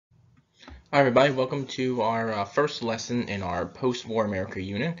Hi everybody, welcome to our first lesson in our post-war America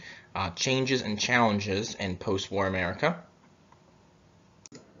unit, Changes and Challenges in Post-War America.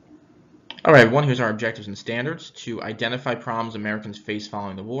 All right, everyone, here's our objectives and standards: to identify problems Americans face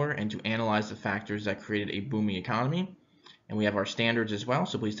following the war and to analyze the factors that created a booming economy. And we have our standards as well,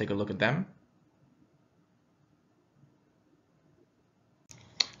 so please take a look at them.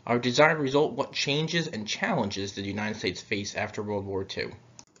 Our desired result: what changes and challenges did the United States face after World War II?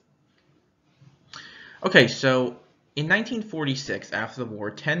 Okay, so in 1946, after the war,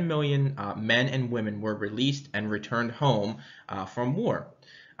 10 million men and women were released and returned home from war.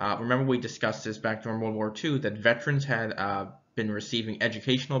 Remember, we discussed this back during World War II, that veterans had been receiving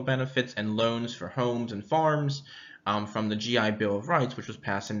educational benefits and loans for homes and farms from the GI Bill of Rights, which was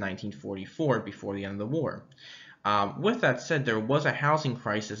passed in 1944 before the end of the war. With that said, there was a housing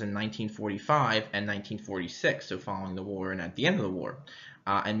crisis in 1945 and 1946, so following the war and at the end of the war.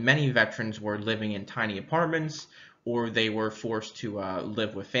 And many veterans were living in tiny apartments, or they were forced to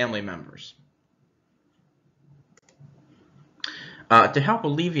live with family members. To help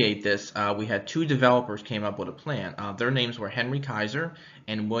alleviate this, we had two developers came up with a plan. Their names were Henry Kaiser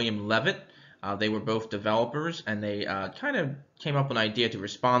and William Levitt. They were both developers, and they kind of came up with an idea to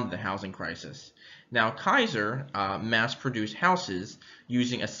respond to the housing crisis. Now, Kaiser mass-produced houses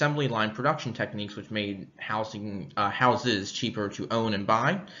using assembly line production techniques, which made houses cheaper to own and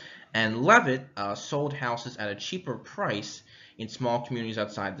buy. And Levitt sold houses at a cheaper price in small communities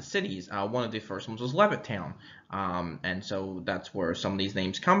outside the cities. One of the first ones was Levittown, and so that's where some of these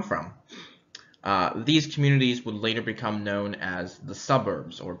names come from. These communities would later become known as the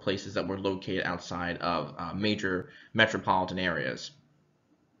suburbs, or places that were located outside of major metropolitan areas.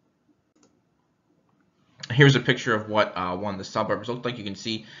 Here's a picture of what one of the suburbs looked like. You can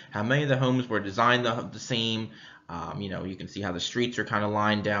see how many of the homes were designed the same. You can see how the streets are kind of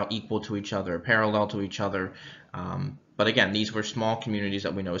lined out, equal to each other, parallel to each other. But again, these were small communities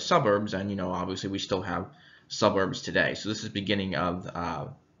that we know as suburbs, and obviously we still have suburbs today. So this is the beginning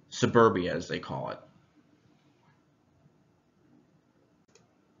of suburbia, as they call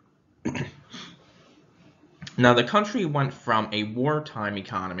it. Now, the country went from a wartime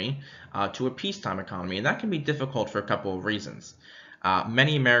economy to a peacetime economy, and that can be difficult for a couple of reasons.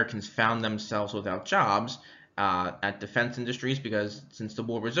 Many Americans found themselves without jobs at defense industries because since the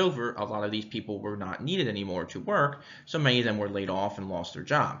war was over, a lot of these people were not needed anymore to work, so many of them were laid off and lost their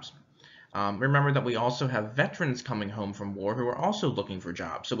jobs. Remember that we also have veterans coming home from war who are also looking for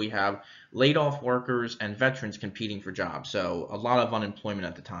jobs. So we have laid off workers and veterans competing for jobs, so a lot of unemployment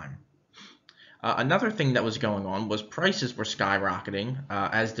at the time. Another thing that was going on was prices were skyrocketing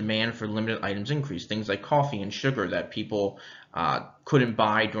as demand for limited items increased. Things like coffee and sugar that people couldn't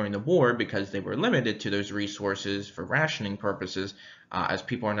buy during the war because they were limited to those resources for rationing purposes. As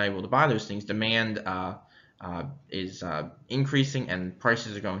people are not able to buy those things, demand is increasing and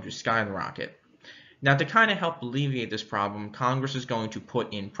prices are going to skyrocket. Now, to kind of help alleviate this problem, Congress is going to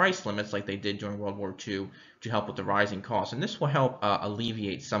put in price limits like they did during World War II to help with the rising costs, and this will help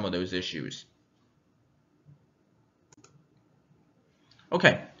alleviate some of those issues.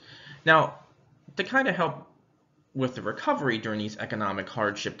 Okay, now to kind of help with the recovery during these economic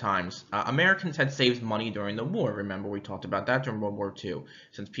hardship times, Americans had saved money during the war. Remember, we talked about that during World War II.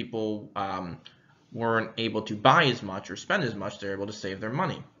 Since people weren't able to buy as much or spend as much, they're able to save their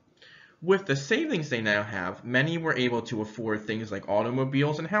money. With the savings they now have, many were able to afford things like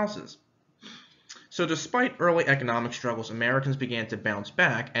automobiles and houses. So despite early economic struggles, Americans began to bounce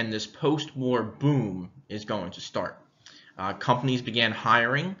back, and this post-war boom is going to start. Companies began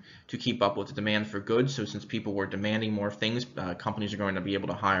hiring to keep up with the demand for goods. So since people were demanding more things, companies are going to be able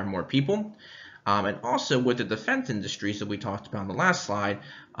to hire more people. And also with the defense industries that we talked about in the last slide,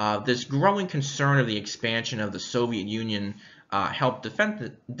 this growing concern of the expansion of the Soviet Union helped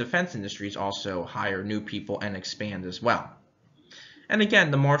defense industries also hire new people and expand as well. And again,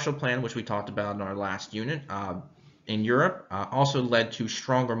 the Marshall Plan, which we talked about in our last unit, in Europe also led to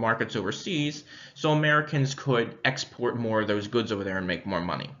stronger markets overseas, so Americans could export more of those goods over there and make more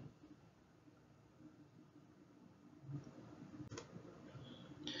money.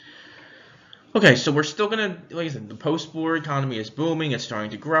 Okay, so we're still going to, like I said, the post-war economy is booming, it's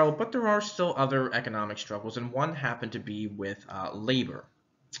starting to grow, but there are still other economic struggles, and one happened to be with labor.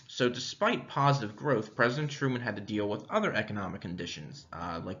 So despite positive growth, President Truman had to deal with other economic conditions.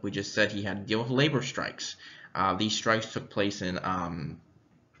 Like we just said, he had to deal with labor strikes. These strikes took place in,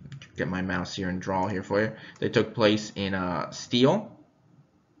 get my mouse here and draw here for you. They took place in steel,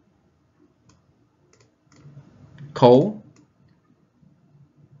 coal,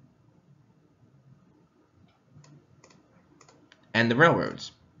 and the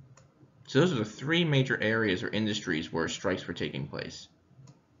railroads. So those are the three major areas or industries where strikes were taking place.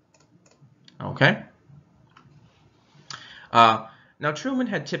 Okay. Now Truman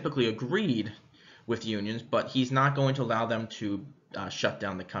had typically agreed with unions, but he's not going to allow them to shut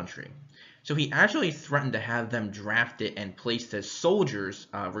down the country. So he actually threatened to have them drafted and placed as soldiers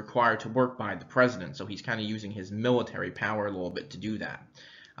required to work by the president. So he's kind of using his military power a little bit to do that.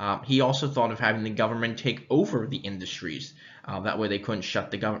 He also thought of having the government take over the industries. That way they couldn't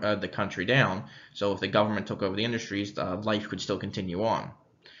shut the country down. So if the government took over the industries, life could still continue on.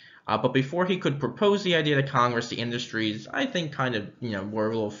 But before he could propose the idea to Congress, the industries, I think, kind of, were a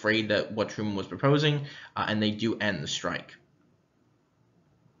little afraid that what Truman was proposing, and they do end the strike.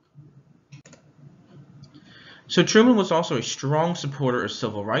 So Truman was also a strong supporter of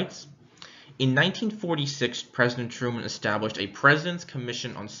civil rights. In 1946, President Truman established a President's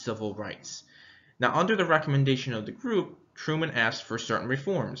Commission on Civil Rights. Now, under the recommendation of the group, Truman asked for certain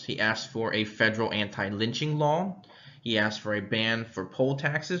reforms. He asked for a federal anti-lynching law. He asked for a ban for poll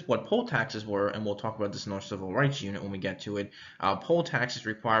taxes. What poll taxes were, and we'll talk about this in our civil rights unit when we get to it, poll taxes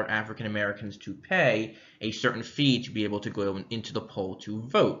required African Americans to pay a certain fee to be able to go into the poll to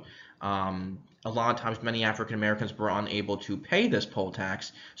vote. A lot of times many African Americans were unable to pay this poll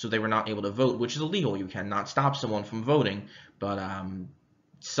tax, so they were not able to vote, which is illegal. You cannot stop someone from voting, but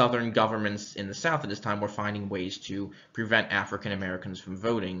Southern governments in the South at this time were finding ways to prevent African Americans from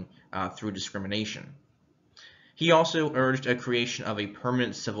voting through discrimination. He also urged a creation of a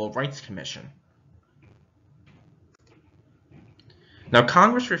permanent civil rights commission. Now,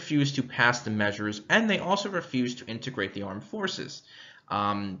 Congress refused to pass the measures, and they also refused to integrate the armed forces.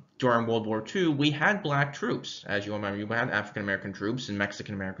 During World War II, we had black troops. As you remember, we had African American troops and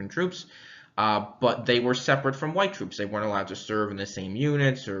Mexican American troops, but they were separate from white troops. They weren't allowed to serve in the same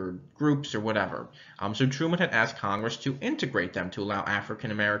units or groups or whatever. So Truman had asked Congress to integrate them, to allow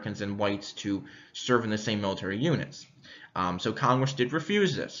African Americans and whites to serve in the same military units. So Congress did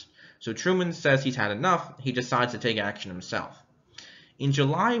refuse this. So Truman says he's had enough. He decides to take action himself. In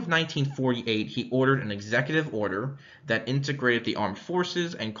July of 1948, he ordered an executive order that integrated the armed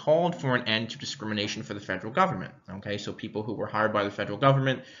forces and called for an end to discrimination for the federal government. Okay, so people who were hired by the federal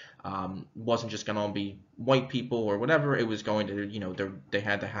government wasn't just going to be white people or whatever. It was going to, they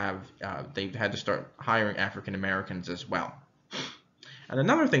had to start hiring African Americans as well. And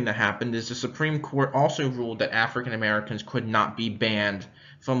another thing that happened is the Supreme Court also ruled that African Americans could not be banned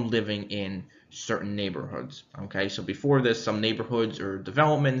from living in certain neighborhoods. Okay, so before this, some neighborhoods or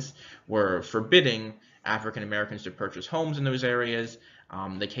developments were forbidding African Americans to purchase homes in those areas.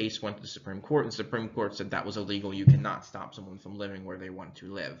 The case went to the Supreme Court, and the Supreme Court said that was illegal. You cannot stop someone from living where they want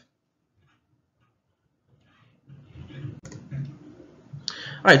to live.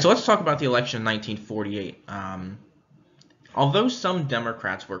 All right, so let's talk about the election in 1948. Although some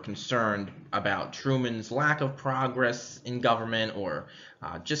Democrats were concerned about Truman's lack of progress in government or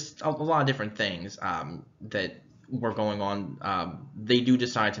just a lot of different things that were going on, they do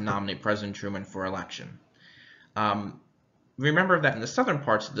decide to nominate President Truman for election. Remember that in the southern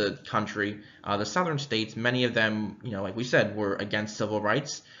parts of the country, the southern states, many of them, like we said, were against civil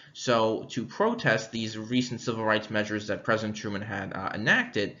rights. So to protest these recent civil rights measures that President Truman had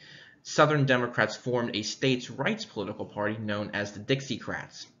enacted, Southern Democrats formed a states' rights political party known as the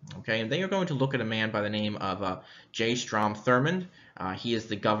Dixiecrats. Okay, and they are going to look at a man by the name of J. Strom Thurmond. He is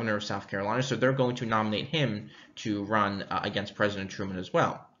the governor of South Carolina, so they're going to nominate him to run against President Truman as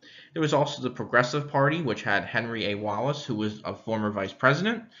well. There was also the Progressive Party, which had Henry A. Wallace, who was a former vice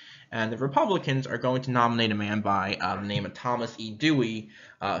president. And the Republicans are going to nominate a man by the name of Thomas E. Dewey,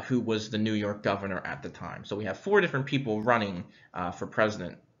 who was the New York governor at the time. So we have 4 different people running for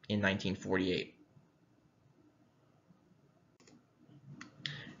president in 1948.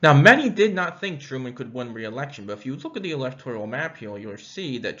 Now, many did not think Truman could win re-election, but if you look at the electoral map here, you'll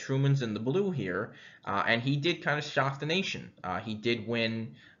see that Truman's in the blue here, and he did kind of shock the nation. He did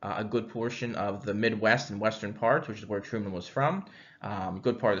win a good portion of the Midwest and western parts, which is where Truman was from, a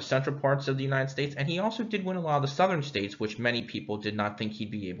good part of the central parts of the United States, and he also did win a lot of the southern states, which many people did not think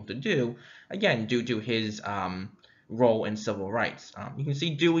he'd be able to do, again, due to his role in civil rights. You can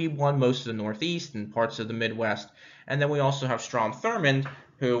see Dewey won most of the Northeast and parts of the Midwest, and then we also have Strom Thurmond,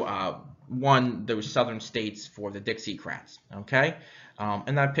 who won those southern states for the Dixiecrats. Okay,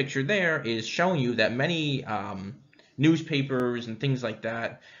 and that picture there is showing you that many newspapers and things like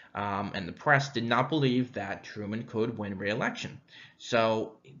that and the press did not believe that Truman could win re-election.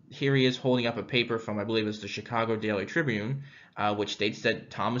 So here he is holding up a paper from, I believe it's the Chicago Daily Tribune, which states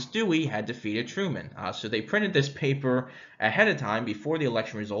that Thomas Dewey had defeated Truman. So they printed this paper ahead of time before the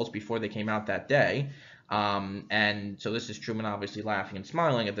election results, before they came out that day. And so this is Truman obviously laughing and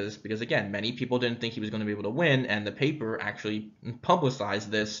smiling at this because, again, many people didn't think he was going to be able to win, and the paper actually publicized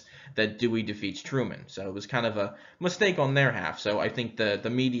this, that Dewey defeats Truman. So it was kind of a mistake on their half. So I think the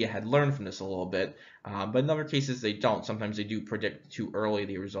media had learned from this a little bit, but in other cases they don't. Sometimes they do predict too early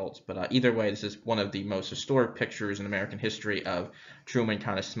the results. But either way, this is one of the most historic pictures in American history of Truman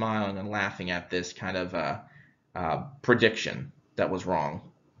kind of smiling and laughing at this kind of prediction that was wrong.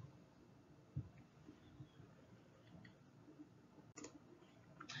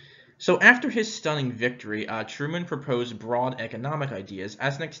 So after his stunning victory, Truman proposed broad economic ideas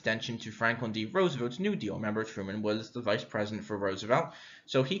as an extension to Franklin D. Roosevelt's New Deal. Remember, Truman was the vice president for Roosevelt.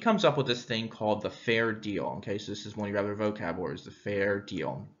 So he comes up with this thing called the Fair Deal. Okay, so this is one of your other vocab words, the Fair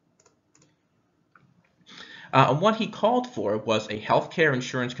Deal. And what he called for was a healthcare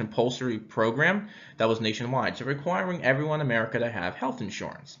insurance compulsory program that was nationwide, so requiring everyone in America to have health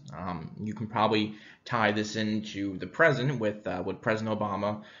insurance. You can probably tie this into the present with what President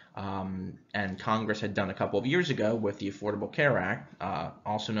Obama and Congress had done a couple of years ago with the Affordable Care Act,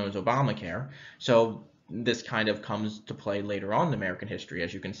 also known as Obamacare. So this kind of comes to play later on in American history,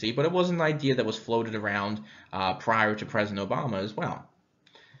 as you can see, but it was an idea that was floated around prior to President Obama as well.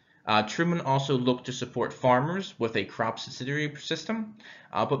 Truman also looked to support farmers with a crop subsidy system,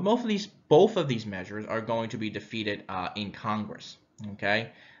 but both of these measures are going to be defeated in Congress.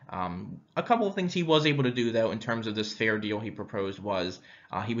 Okay, a couple of things he was able to do, though, in terms of this fair deal he proposed was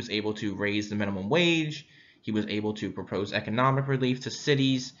he was able to raise the minimum wage, he was able to propose economic relief to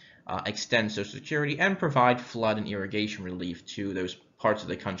cities, extend Social Security, and provide flood and irrigation relief to those parts of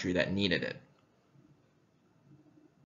the country that needed it.